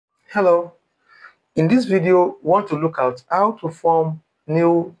Hello, in this video we want to look at how to form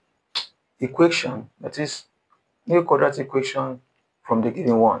new equation, that is new quadratic equation from the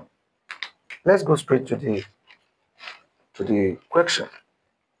given one. Let's go straight to the question.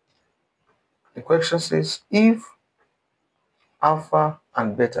 The question says if alpha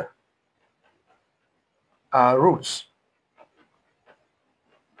and beta are roots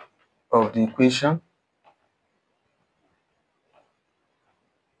of the equation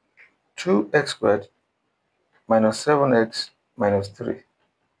 2x squared minus 7x minus 3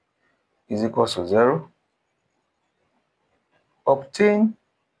 is equals to 0, obtain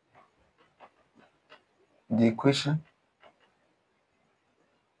the equation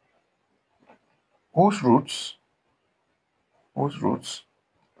whose roots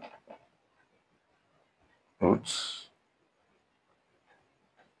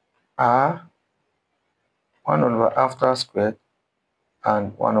are 1 over alpha squared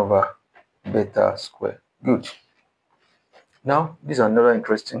and 1 over beta squared. Good. Now, this is another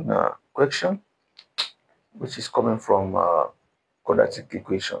interesting question, which is coming from quadratic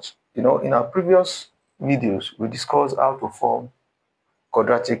equations. In our previous videos, we discussed how to form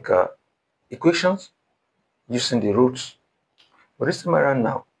quadratic equations using the roots. But this time around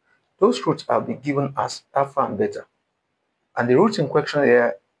now, those roots have been given as alpha and beta. And the roots in question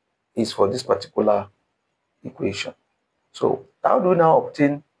here is for this particular equation. So, how do we now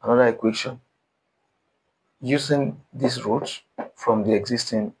obtain another equation using these roots from the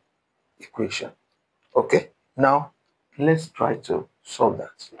existing equation? Okay, now let's try to solve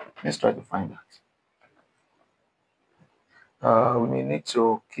that. Let's try to find that. We may need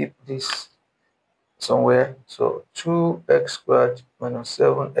to keep this somewhere. So 2x squared minus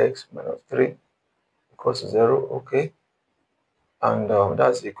 7x minus 3 equals to 0. Okay, and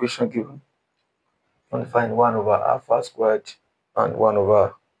that's the equation given. And find 1 over alpha squared and 1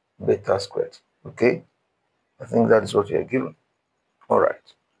 over beta squared. Okay, I think that is what we are given. All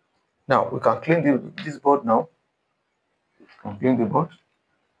right. Now we can clean this board now. Clean the board.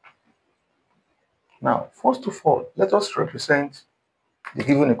 Now, first of all, let us represent the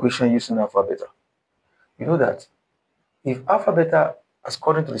given equation using alpha beta. You know that if alpha beta,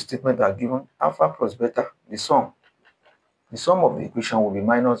 according to the statement are given, alpha plus beta, the sum of the equation will be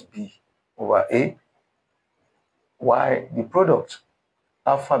minus b over a, while the product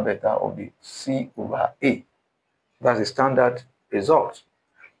alpha beta will be c over a. That's the standard result.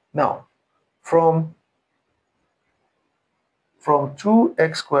 Now, from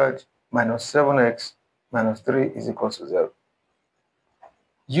 2x squared minus 7x minus 3 is equal to 0,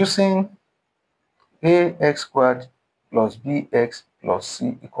 using ax squared plus bx plus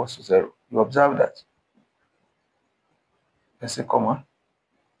c equals to 0. You observe that. Let's say comma.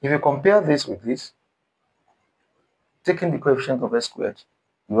 If you compare this with this, taking the coefficient of x squared,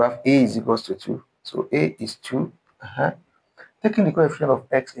 you have a is equals to 2. So a is 2. Taking the coefficient of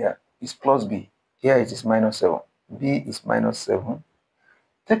x here is plus b. Here it is minus 7. B is minus 7.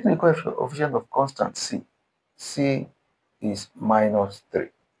 Taking the coefficient of constant c is minus 3.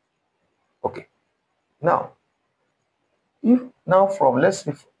 Okay. Now, let's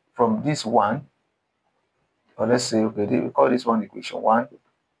say from this 1, or let's say, okay, we call this one equation 1,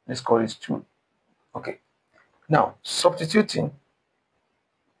 let's call this 2. Okay. Now, substituting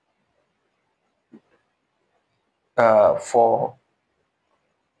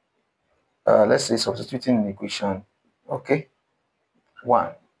let's say substituting in equation, okay,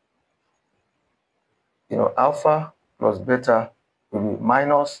 1, alpha plus beta will be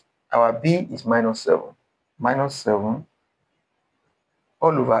minus, our b is minus 7 all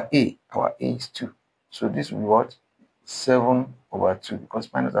over a, our a is 2. So this will be what? 7 over 2,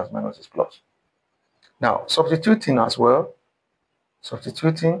 because minus as minus is plus. Now, substituting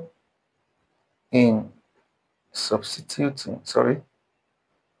in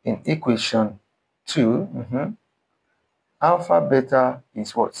equation 2, alpha beta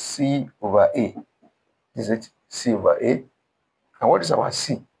is what? C over a. Is it C over a? And what is our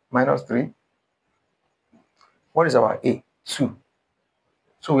C? Minus 3. What is our a? 2.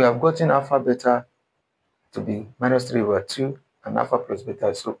 So we have gotten alpha beta to be minus 3 over 2 and alpha plus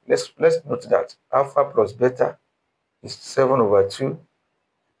beta. So let's note that alpha plus beta is 7 over 2.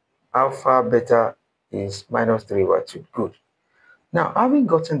 Alpha beta is minus 3 over 2. Good. Now, having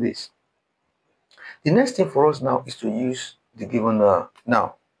gotten this, the next thing for us now is to use the given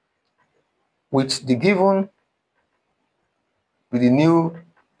now. With the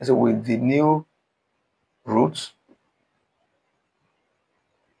new roots.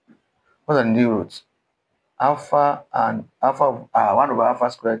 What are the new roots? Alpha and 1 over alpha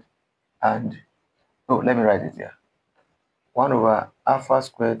squared and, let me write it here. 1 over alpha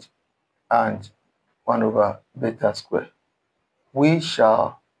squared and 1 over beta square. We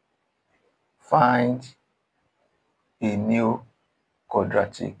shall find a new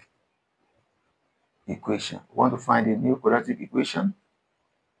quadratic equation. We want to find a new quadratic equation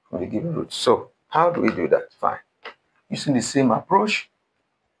for the given root. So how do we do that? Fine. Using the same approach,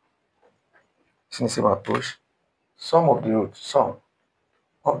 sum of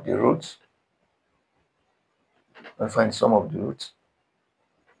the roots, we find sum of the roots,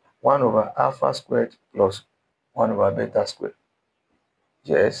 1 over alpha squared plus 1 over beta squared.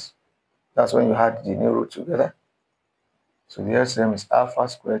 Yes, that's when you add the new root together. So the LCM is alpha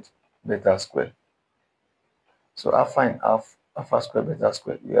squared beta squared. So alpha squared beta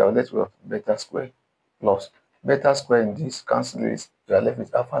squared, you are left with beta squared plus beta squared in this cancel this, you are left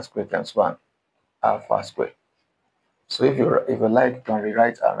with alpha squared times 1 alpha squared. So if you like, you can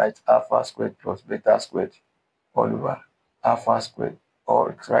rewrite and write alpha squared plus beta squared all over alpha squared,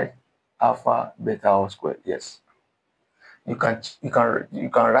 or write alpha beta all squared. Yes, you can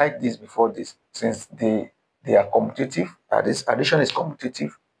write this before this, since they are commutative. This addition is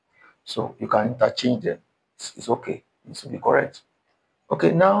commutative, so you can interchange them. It's okay. It will be correct.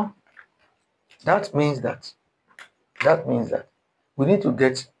 Okay, now that means that we need to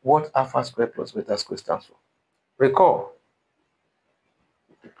get what alpha squared plus beta squared stands for. Recall.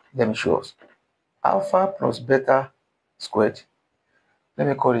 Let me show us. Alpha plus beta squared. Let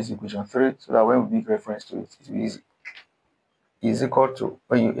me call this equation 3 so that when we make reference to it, it's easy. Is equal to,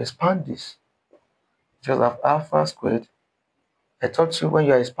 when you expand this, just have alpha squared. I taught you when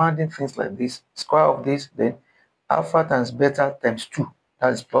you are expanding things like this, square of this, then alpha times beta times 2.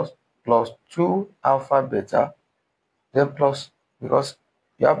 That is plus 2 alpha beta, then plus, because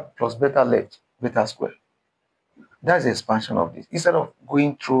you have plus beta left, beta squared. That's the expansion of this. Instead of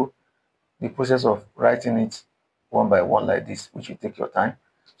going through the process of writing it one by one like this, which will take your time.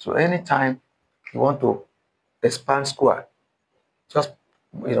 So anytime you want to expand square, just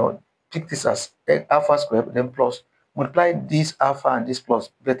pick this as alpha squared, then plus multiply this alpha and this plus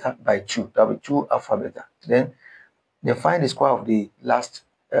beta by 2. That will be 2 alpha beta. Then find the square of the last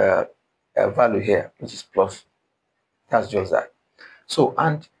value here, which is plus. That's just that. So,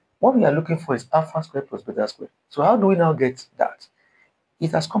 and what we are looking for is alpha squared plus beta squared. So how do we now get that?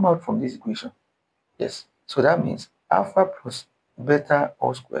 It has come out from this equation. Yes. So that means alpha plus beta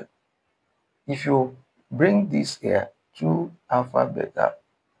all squared. If you bring this here, 2 alpha beta,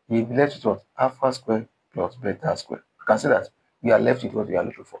 you'll be left with what? Alpha squared plus beta squared. You can see that we are left with what we are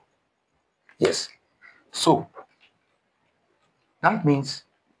looking for. Yes. So that means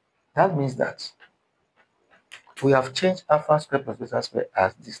that we have changed alpha squared plus beta squared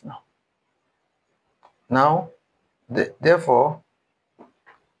as this now. Now, therefore,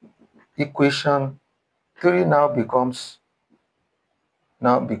 equation 3 now becomes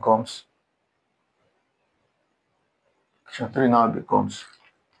equation 3 now becomes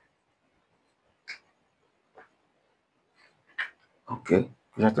okay.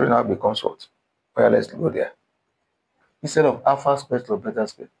 Equation 3 now becomes what? Well, let's go there. Instead of alpha squared plus beta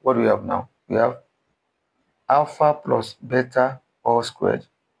squared, what do we have now? We have alpha plus beta all squared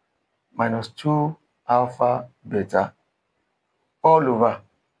minus 2 alpha beta all over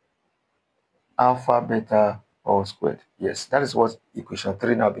alpha beta all squared. Yes, that is what equation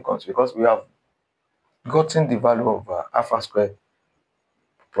 3 now becomes, because we have gotten the value of alpha squared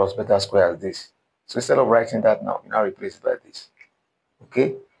plus beta squared as this. So instead of writing that now, we now replace it by this.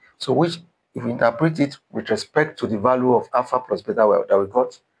 Okay, so which, if we interpret it with respect to the value of alpha plus beta that we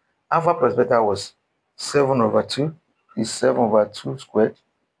got, alpha plus beta was 7 over 2, is 7 over 2 squared,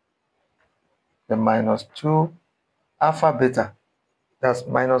 then minus 2 alpha beta, that's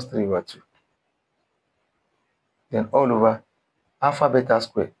minus 3 over 2, then all over alpha beta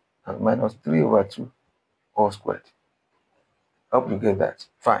squared, and minus 3 over 2 all squared. Hope you get that.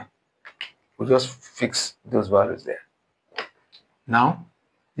 Fine. We'll just fix those values there. Now,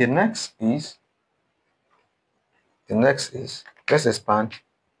 the next is let's expand.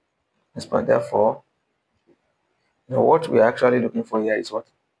 Therefore, what we are actually looking for here is what?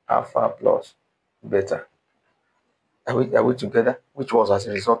 Alpha plus beta. Are we together? Which was as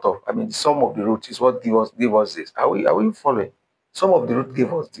a result of, the sum of the root is what gave us this. Are we following? Sum of the root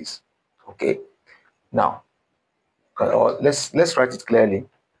gave us this. Okay. Now, let's write it clearly.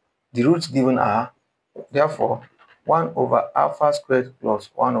 The roots given are, therefore, 1 over alpha squared plus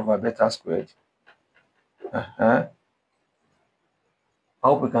 1 over beta squared. I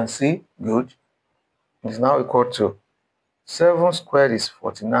hope we can see. Good. It is now equal to 7 squared is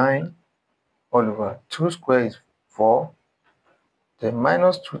 49 all over 2 squared is 4. Then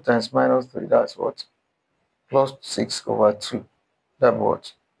minus 2 times minus 3, that's what? Plus 6 over 2. That's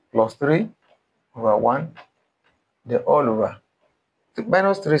what? plus 3 over 1, then all over.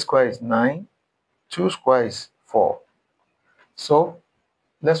 Minus 3 square is 9, 2 square is 4. So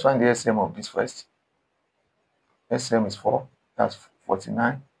let's find the LCM of this first. LCM is 4, that's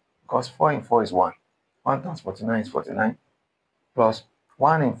 49, because 4 in 4 is 1. 1 times 49 is 49, plus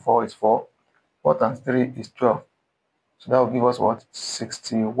 1 in 4 is 4. 4 times 3 is 12. So that will give us what?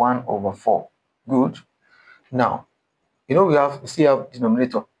 61 over 4. Good. Now, we still have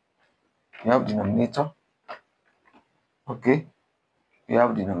denominator. We have denominator. Okay. We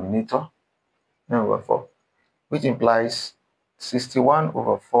have denominator 9 over 4, which implies 61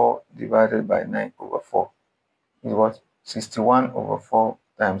 over 4 divided by 9 over 4 is what? 61 over 4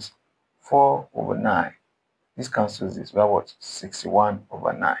 times 4 over 9. This cancels this. We have what? 61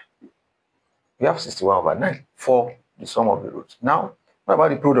 over 9. We have 61 over 9 for the sum of the roots. Now, what about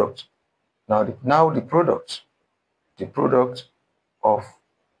the product? Now the product of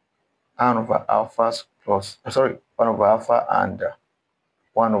 1 over alpha plus, 1 over alpha and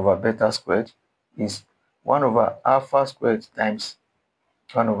 1 over beta squared is 1 over alpha squared times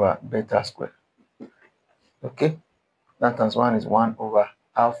 1 over beta squared. Okay, that times 1 is 1 over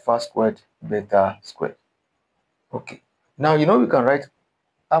alpha squared beta squared. Okay, now we can write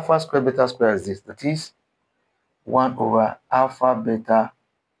alpha squared beta squared as this. That is 1 over alpha beta,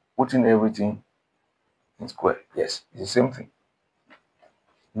 putting everything in square. Yes, it's the same thing.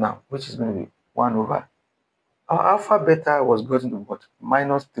 Now, which is going to be 1 over our alpha beta was gotten to what?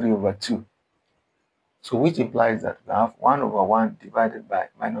 Minus 3 over 2. So which implies that we have 1 over 1 divided by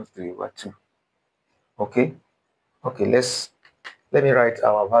minus 3 over 2. Okay? Okay, let me write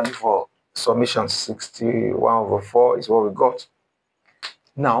our value for summation. 61 over 4 is what we got.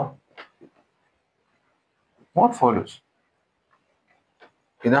 Now, what follows?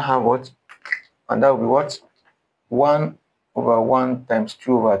 We now have what? And that will be what? 1 over 1 times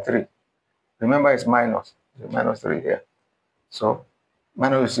 2 over 3. Remember, it's minus. There's minus 3 here. So,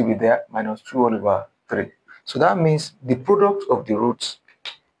 minus will still be there, minus 2 all over 3. So that means the product of the roots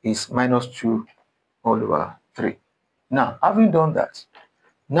is minus 2 all over 3. Now, having done that,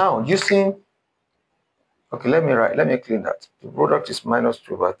 now using, okay, let me clean that. The product is minus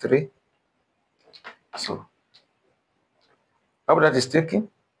 2 over 3. So, how that is taken?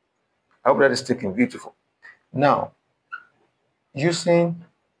 How that is taken? Beautiful. Now, using,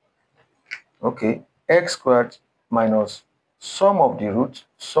 okay, x squared minus sum of the roots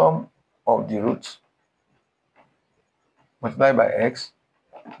multiplied by x,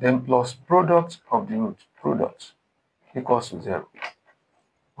 then plus product of the root, product, equals to 0.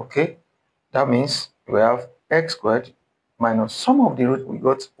 Okay, that means we have x squared minus sum of the root we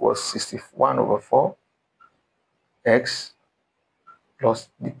got was 61 over 4 x plus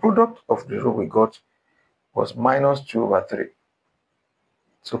the product of the root we got was minus 2 over 3.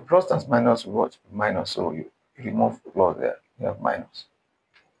 So plus times minus what? Minus. So you remove plus there, you have minus,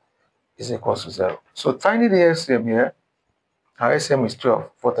 is equals to 0. So finding the LCM here, our LCM is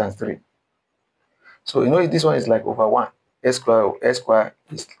 12, 4 times 3. So this one is like over 1. S square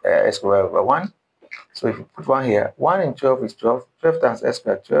is s square over 1. So if you put 1 here, 1 in 12 is 12. 12 times s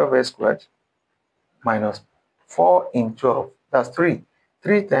squared, 12s squared minus 4 in 12, that's 3.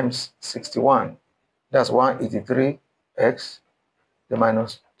 3 times 61, that's 183x. The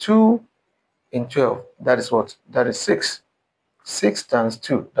minus 2 in 12, that is what? That is 6. 6 times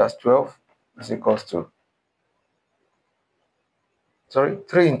 2, that's 12, is equals to,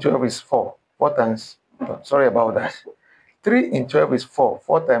 3 in 12 is 4. 4 times, sorry about that. 3 in 12 is 4.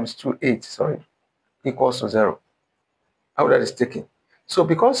 4 times 2, 8, equals to 0. How that is taken? So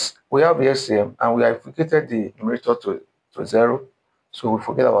because we have the LCM and we have equated the numerator to 0, so we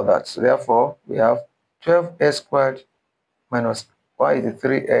forget about that. So therefore, we have 12s squared minus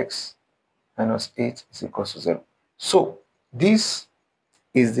 183x minus 8 is equals to 0. So this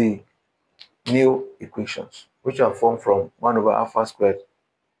is the new equations, which are formed from 1 over alpha squared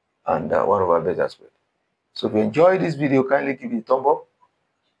and 1 over beta squared. So if you enjoyed this video, kindly give it a thumb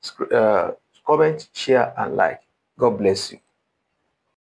up, comment, share, and like. God bless you.